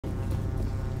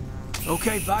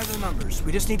Okay, by the numbers.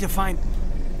 We just need to find...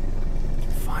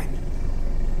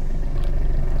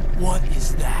 What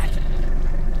is that?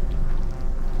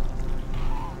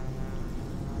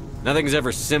 Nothing's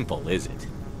ever simple, is it?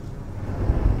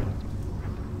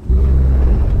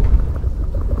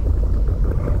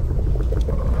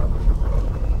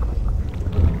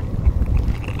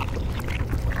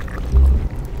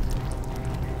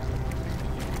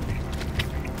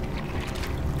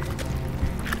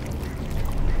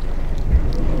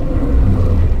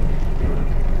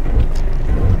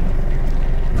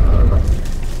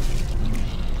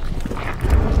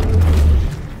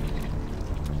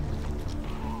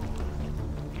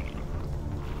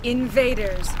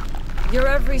 Invaders, your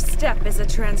every step is a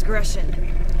transgression.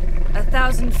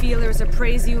 1,000 feelers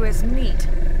appraise you as meat,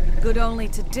 good only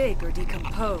to dig or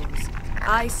decompose.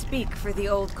 I speak for the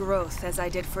old growth as I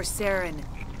did for Saren.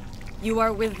 You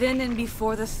are within and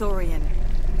before the Thorian.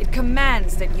 It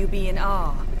commands that you be in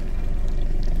awe.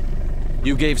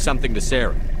 You gave something to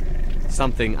Saren.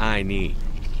 Something I need.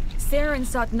 Saren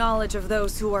sought knowledge of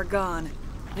those who are gone.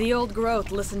 The old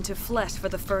growth listened to flesh for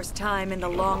the first time in the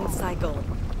long cycle.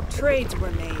 Trades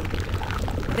were made.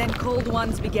 Then cold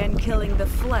ones began killing the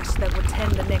flesh that would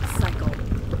tend the next cycle.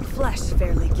 Flesh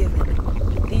fairly given.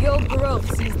 The old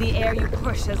growth sees the air you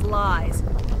push as lies.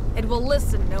 It will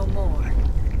listen no more.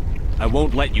 I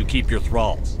won't let you keep your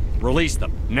thralls. Release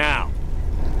them, now!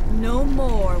 No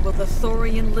more will the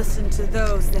Thorian listen to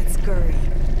those that scurry.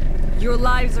 Your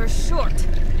lives are short,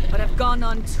 but have gone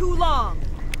on too long.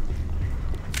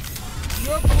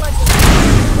 Your blood will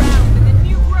be drowned in the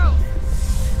new growth.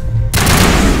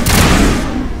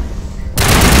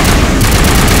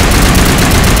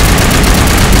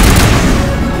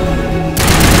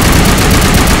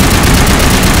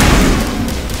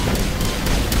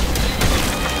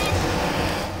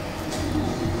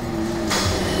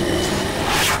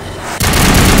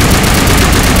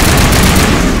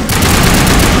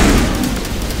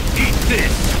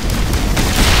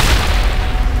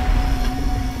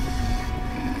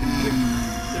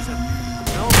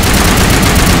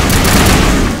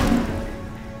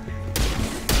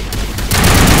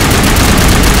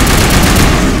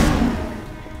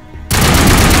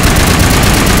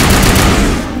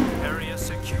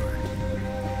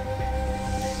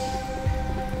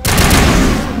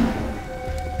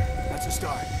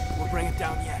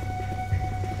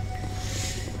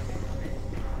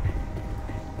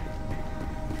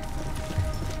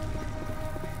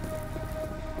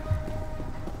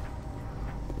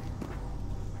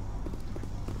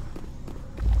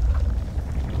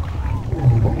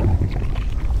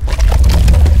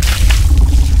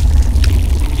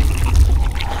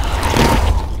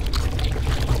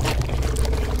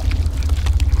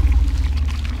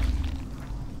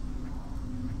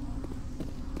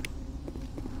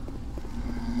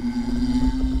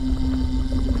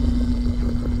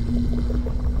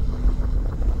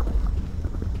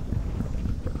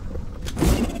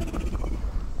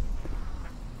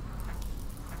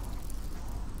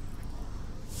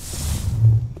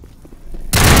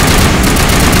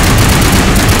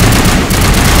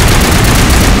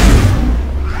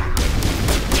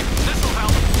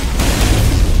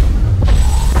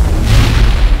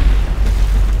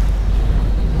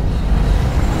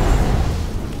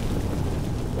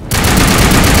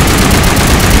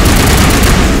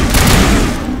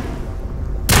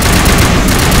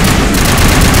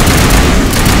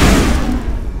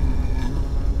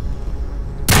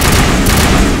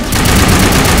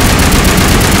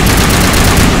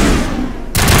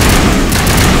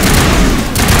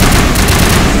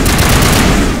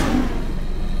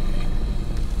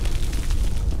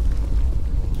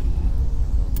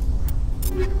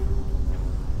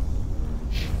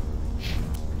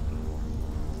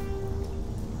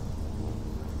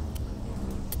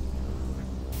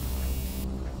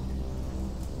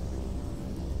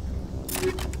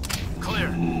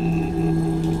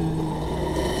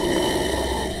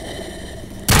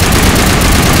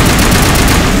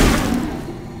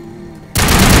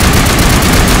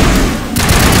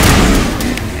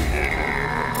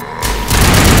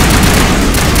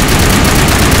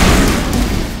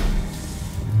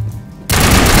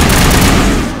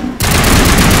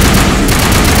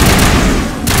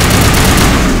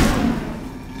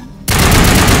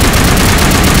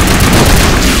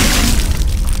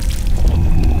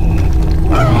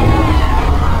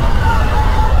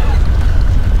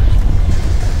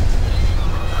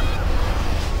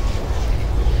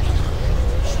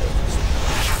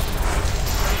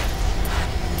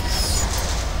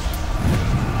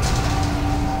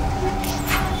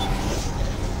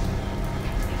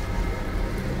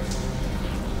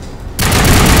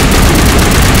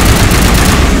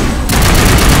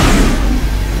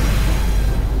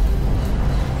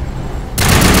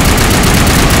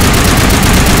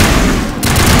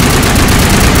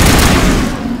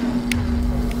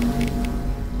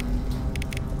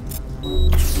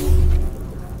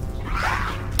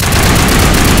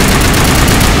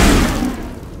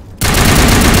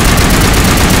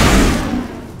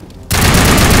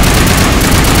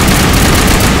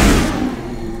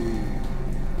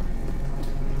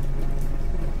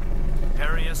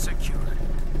 area secure.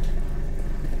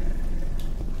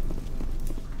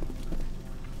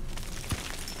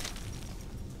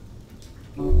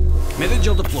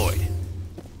 Metagel deployed.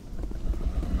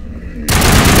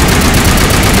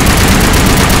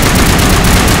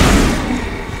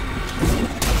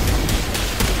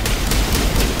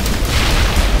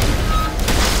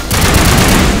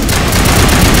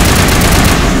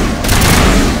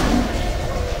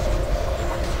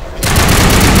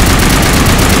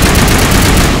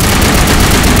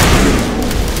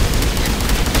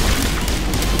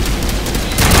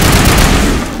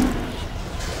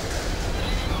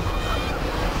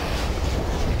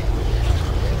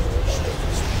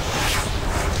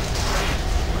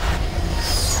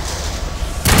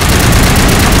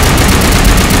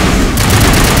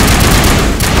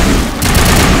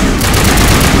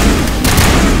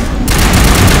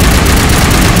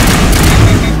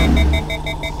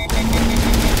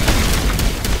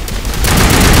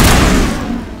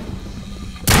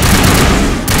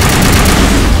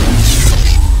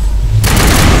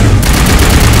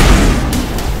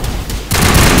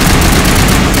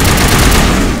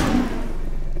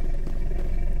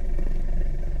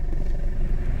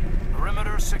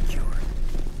 Secure.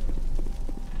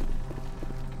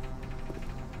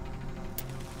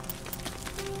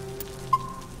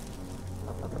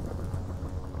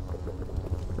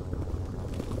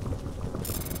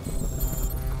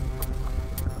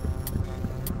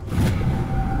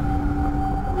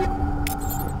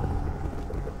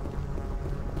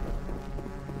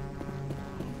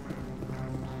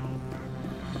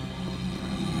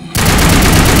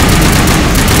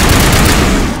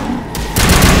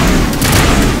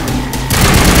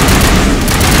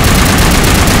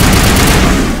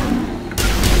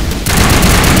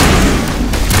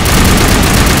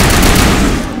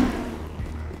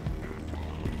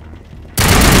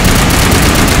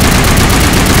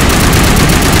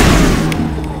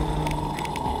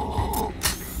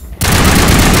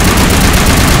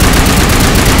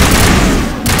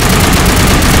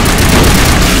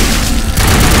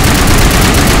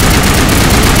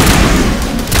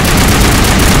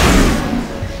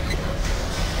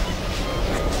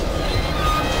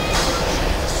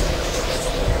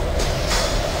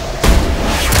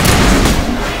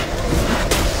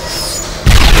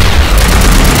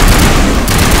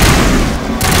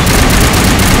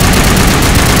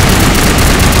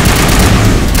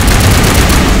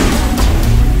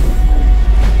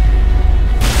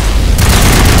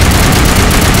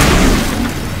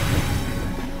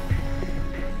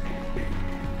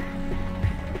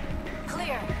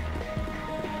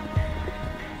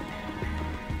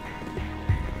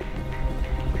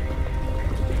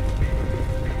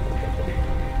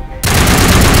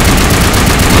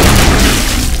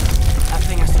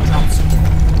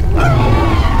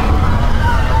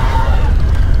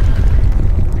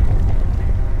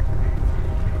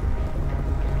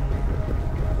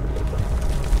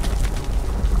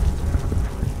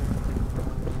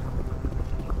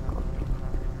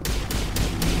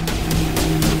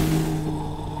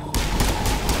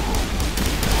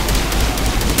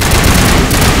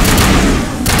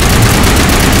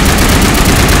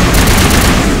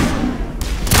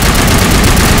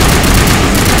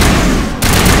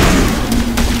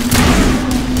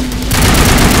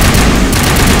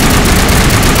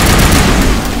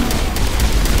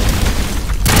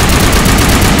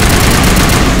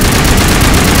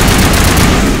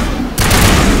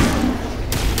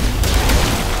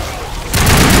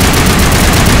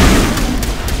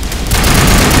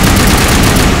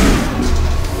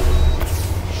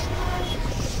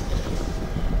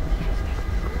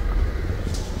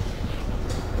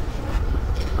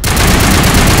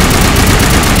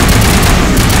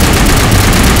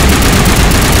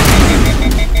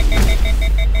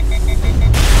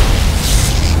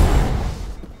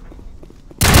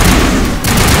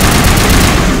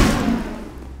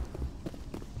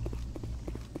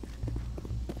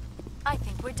 I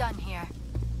think we're done here.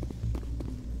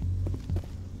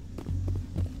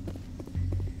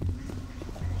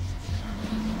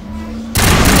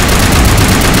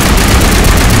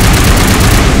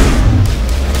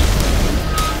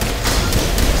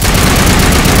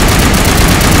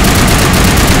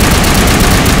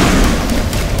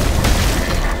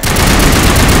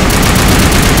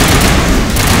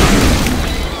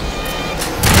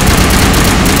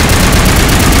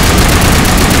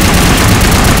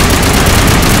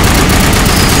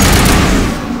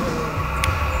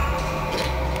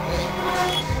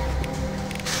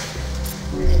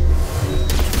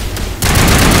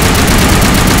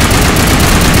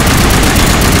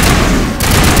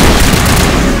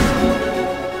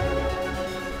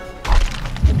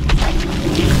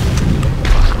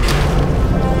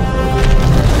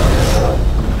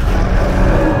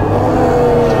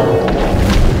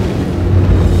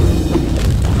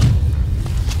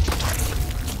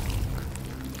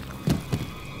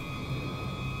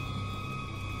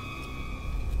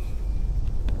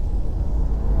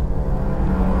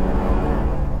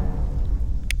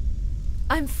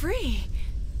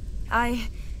 I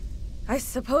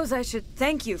suppose I should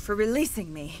thank you for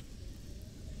releasing me.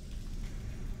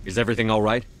 Is everything all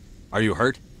right? Are you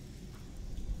hurt?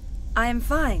 I am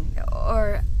fine,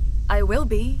 or I will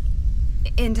be,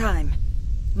 in time.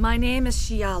 My name is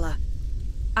Shiala.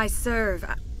 I served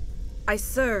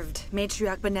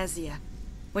Matriarch Benezia.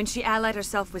 When she allied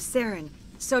herself with Saren,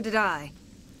 so did I.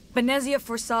 Benezia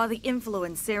foresaw the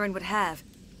influence Saren would have.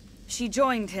 She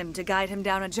joined him to guide him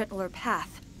down a gentler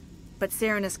path. But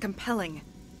Saren is compelling.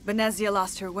 Benezia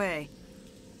lost her way.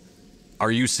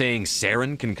 Are you saying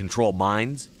Saren can control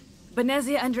minds?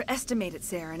 Benezia underestimated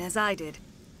Saren, as I did.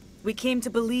 We came to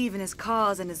believe in his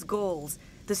cause and his goals.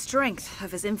 The strength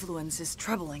of his influence is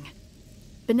troubling.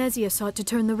 Benezia sought to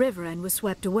turn the river and was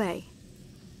swept away.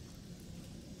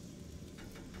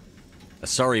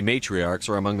 Asari matriarchs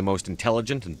are among the most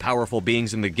intelligent and powerful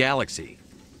beings in the galaxy.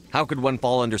 How could one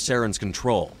fall under Saren's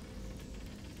control?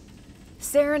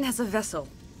 Saren has a vessel,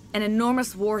 an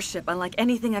enormous warship unlike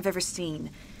anything I've ever seen.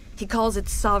 He calls it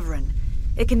Sovereign.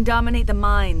 It can dominate the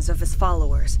minds of his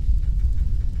followers.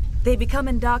 They become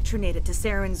indoctrinated to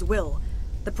Saren's will.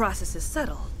 The process is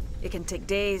subtle. It can take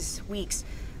days, weeks,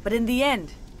 but in the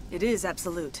end, it is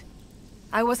absolute.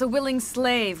 I was a willing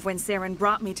slave when Saren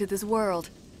brought me to this world.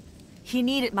 He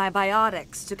needed my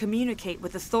biotics to communicate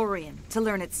with the Thorian, to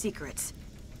learn its secrets.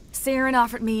 Saren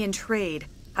offered me in trade.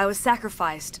 I was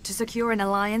sacrificed to secure an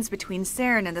alliance between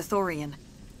Saren and the Thorian.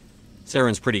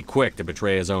 Saren's pretty quick to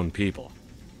betray his own people.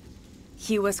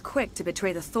 He was quick to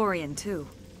betray the Thorian, too.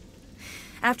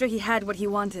 After he had what he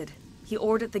wanted, he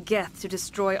ordered the Geth to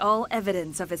destroy all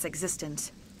evidence of its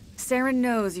existence. Saren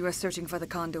knows you are searching for the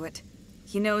conduit.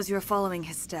 He knows you are following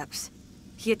his steps.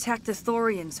 He attacked the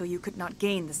Thorian so you could not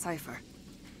gain the cipher.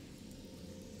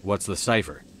 What's the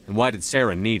cipher? And why did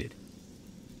Saren need it?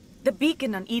 The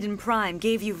beacon on Eden Prime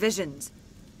gave you visions.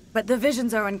 But the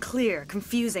visions are unclear,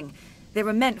 confusing. They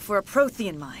were meant for a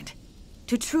Prothean mind.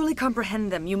 To truly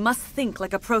comprehend them, you must think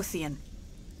like a Prothean.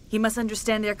 You must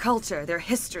understand their culture, their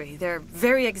history, their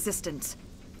very existence.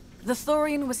 The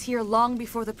Thorian was here long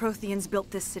before the Protheans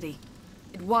built this city.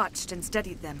 It watched and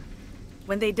studied them.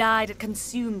 When they died, it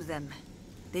consumed them.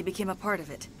 They became a part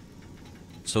of it.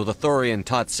 So the Thorian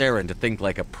taught Saren to think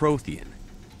like a Prothean.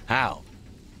 How?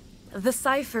 The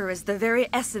cipher is the very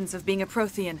essence of being a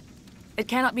Prothean. It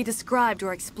cannot be described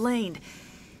or explained.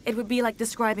 It would be like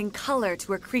describing color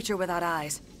to a creature without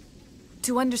eyes.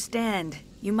 To understand,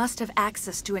 you must have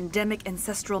access to endemic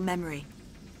ancestral memory.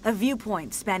 A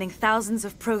viewpoint spanning thousands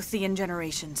of Prothean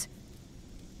generations.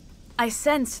 I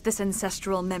sensed this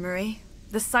ancestral memory,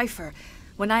 the cipher,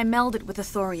 when I melded with the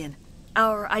Thorian.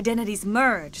 Our identities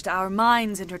merged, our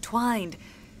minds intertwined.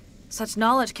 Such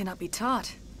knowledge cannot be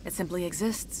taught. It simply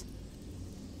exists.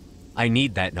 I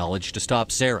need that knowledge to stop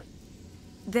Saren.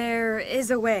 There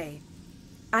is a way.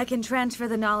 I can transfer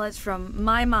the knowledge from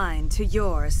my mind to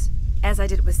yours, as I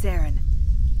did with Saren.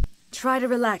 Try to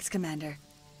relax, Commander.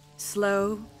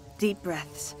 Slow, deep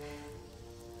breaths.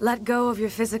 Let go of your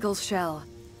physical shell.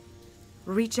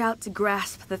 Reach out to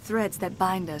grasp the threads that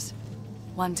bind us,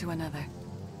 one to another.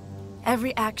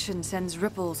 Every action sends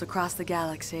ripples across the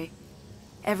galaxy.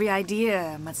 Every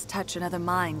idea must touch another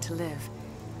mind to live.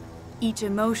 Each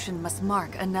emotion must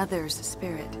mark another's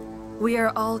spirit. We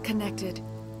are all connected.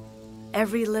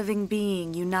 Every living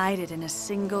being united in a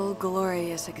single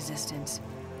glorious existence.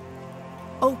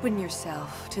 Open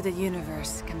yourself to the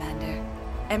universe, Commander.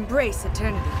 Embrace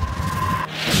eternity.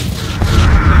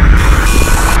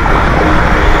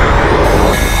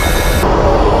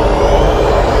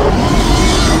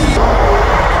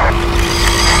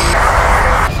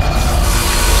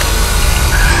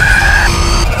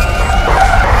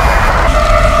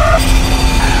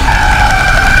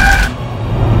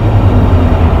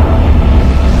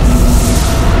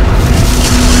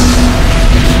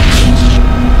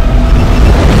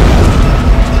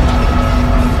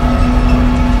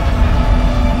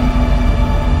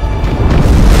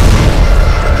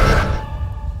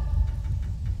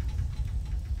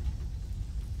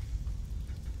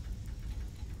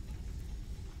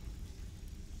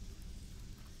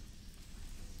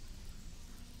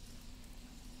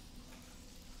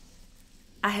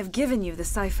 I have given you the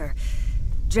cipher,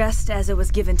 just as it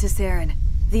was given to Saren.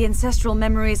 The ancestral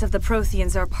memories of the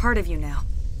Protheans are part of you now.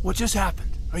 What just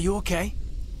happened? Are you okay?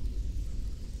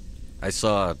 I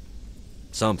saw...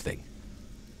 something.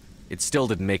 It still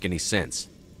didn't make any sense.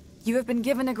 You have been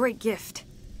given a great gift.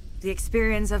 The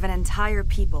experience of an entire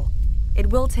people.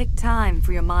 It will take time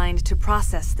for your mind to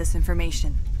process this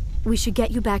information. We should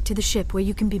get you back to the ship where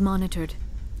you can be monitored.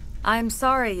 I'm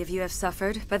sorry if you have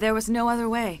suffered, but there was no other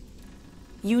way.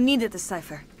 You needed the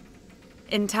cipher.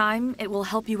 In time, it will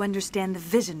help you understand the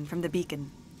vision from the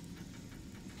beacon.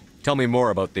 Tell me more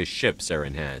about this ship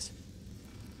Saren has.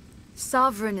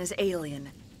 Sovereign is alien.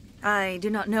 I do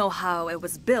not know how it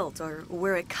was built or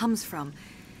where it comes from.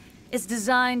 Its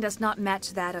design does not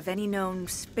match that of any known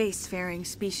spacefaring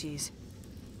species.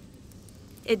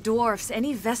 It dwarfs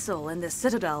any vessel in the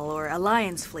Citadel or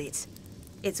Alliance fleets.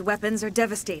 Its weapons are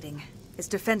devastating, its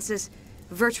defenses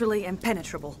virtually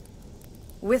impenetrable.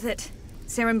 With it,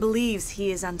 Saren believes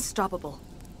he is unstoppable.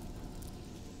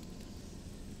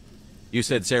 You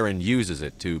said Saren uses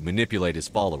it to manipulate his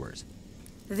followers.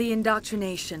 The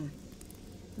indoctrination.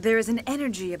 There is an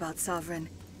energy about Sovereign.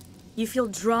 You feel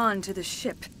drawn to the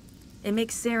ship. It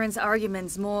makes Saren's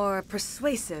arguments more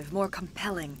persuasive, more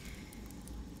compelling.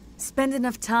 Spend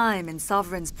enough time in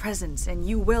Sovereign's presence and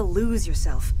you will lose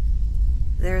yourself.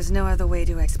 There's no other way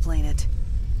to explain it.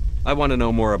 I want to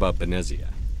know more about Benezia.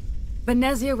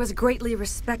 Benezia was greatly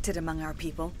respected among our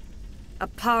people. A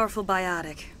powerful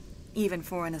biotic, even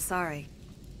for an Asari.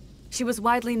 She was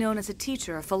widely known as a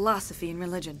teacher of philosophy and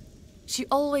religion. She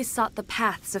always sought the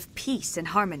paths of peace and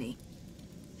harmony.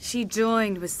 She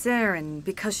joined with Saren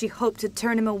because she hoped to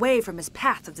turn him away from his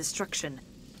path of destruction.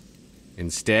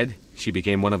 Instead, she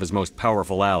became one of his most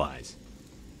powerful allies.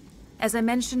 As I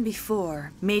mentioned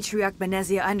before, Matriarch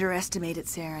Benezia underestimated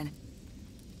Saren.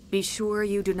 Be sure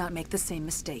you do not make the same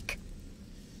mistake.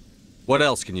 What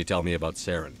else can you tell me about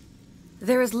Saren?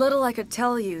 There is little I could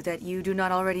tell you that you do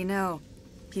not already know.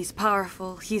 He's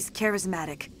powerful, he's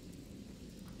charismatic,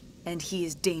 and he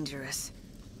is dangerous.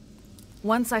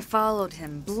 Once I followed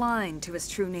him, blind to his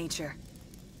true nature.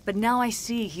 But now I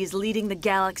see he's leading the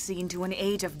galaxy into an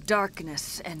age of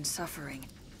darkness and suffering.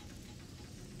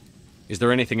 Is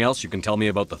there anything else you can tell me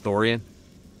about the Thorian?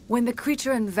 When the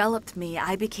creature enveloped me,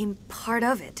 I became part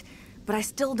of it, but I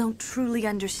still don't truly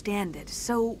understand it.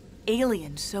 So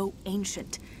alien, so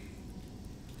ancient.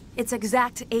 Its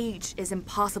exact age is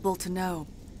impossible to know.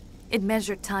 It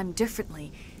measured time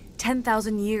differently.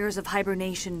 10,000 years of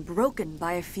hibernation broken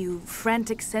by a few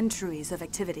frantic centuries of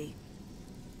activity.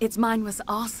 Its mind was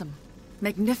awesome,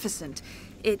 magnificent.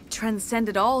 It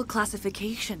transcended all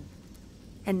classification.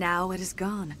 And now it is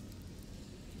gone.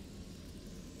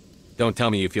 Don't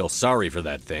tell me you feel sorry for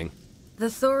that thing. The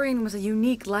Thorian was a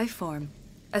unique life form.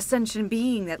 A sentient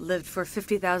being that lived for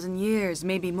 50,000 years,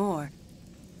 maybe more.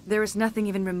 There is nothing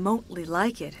even remotely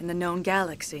like it in the known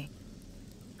galaxy.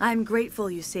 I am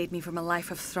grateful you saved me from a life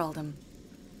of thraldom.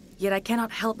 Yet I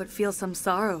cannot help but feel some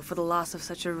sorrow for the loss of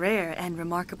such a rare and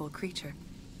remarkable creature.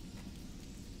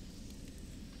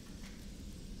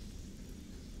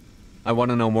 I want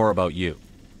to know more about you.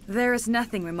 There is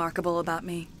nothing remarkable about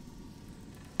me.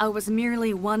 I was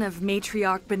merely one of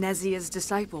Matriarch Benezia's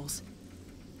disciples.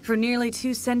 For nearly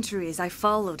 2 centuries I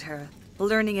followed her,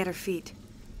 learning at her feet.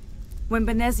 When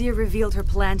Benezia revealed her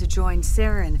plan to join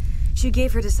Saren, she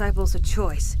gave her disciples a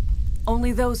choice.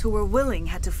 Only those who were willing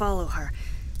had to follow her.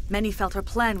 Many felt her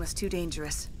plan was too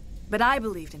dangerous, but I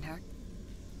believed in her.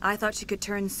 I thought she could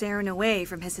turn Saren away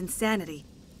from his insanity.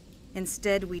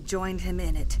 Instead, we joined him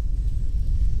in it.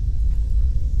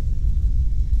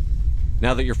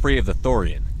 Now that you're free of the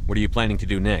Thorian, what are you planning to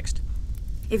do next?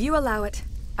 If you allow it,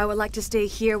 I would like to stay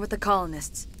here with the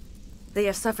colonists. They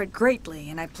have suffered greatly,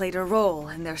 and I played a role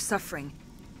in their suffering.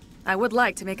 I would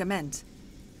like to make amends.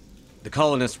 The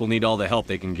colonists will need all the help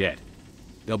they can get.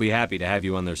 They'll be happy to have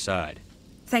you on their side.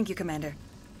 Thank you, Commander.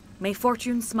 May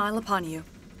fortune smile upon you.